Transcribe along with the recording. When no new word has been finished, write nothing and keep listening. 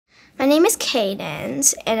My name is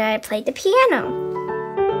Cadence, and I play the piano.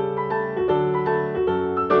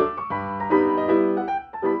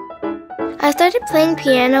 I started playing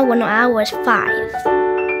piano when I was 5. I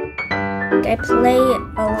play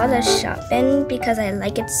a lot of Chopin because I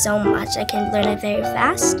like it so much. I can learn it very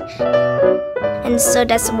fast. And so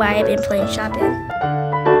that's why I've been playing Chopin.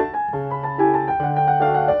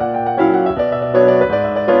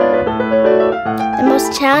 The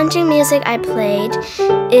most challenging music I played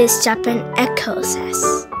is Chopin Echoes.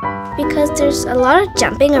 Because there's a lot of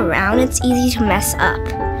jumping around, it's easy to mess up.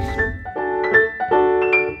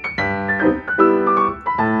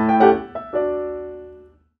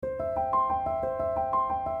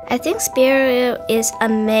 I think Spirio is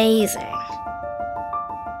amazing.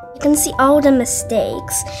 You can see all the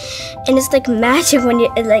mistakes, and it's like magic when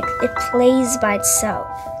it plays by itself.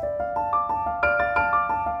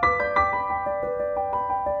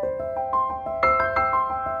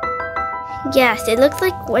 Yes, it looks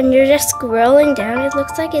like when you're just scrolling down, it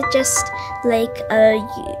looks like it's just like a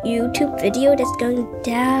YouTube video that's going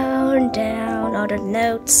down, all the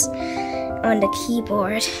notes on the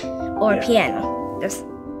keyboard or piano. Yes.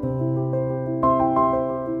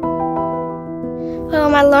 Well,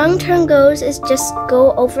 my long-term goals is just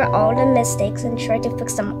go over all the mistakes and try to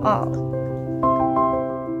fix them all.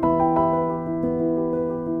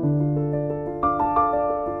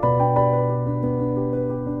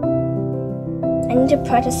 I need to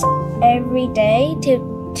practice every day to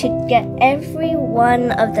get every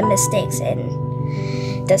one of the mistakes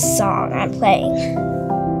in the song I'm playing.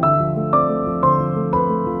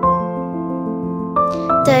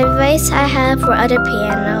 The advice I have for other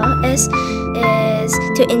pianists is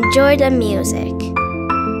to enjoy the music.